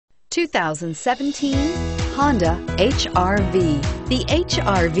2017 Honda HR-V. The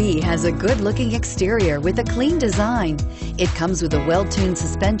HR-V has a good-looking exterior with a clean design. It comes with a well-tuned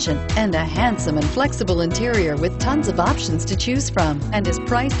suspension and a handsome and flexible interior with tons of options to choose from and is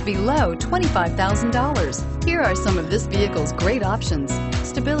priced below $25,000. Here are some of this vehicle's great options: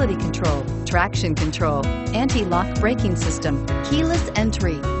 stability control, traction control, anti-lock braking system, keyless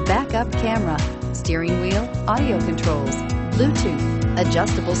entry, backup camera, steering wheel audio controls, Bluetooth,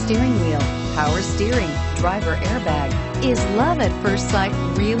 adjustable steering wheel, power steering, driver airbag. Is love at first sight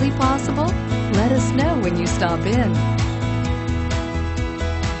really possible? Let us know when you stop in.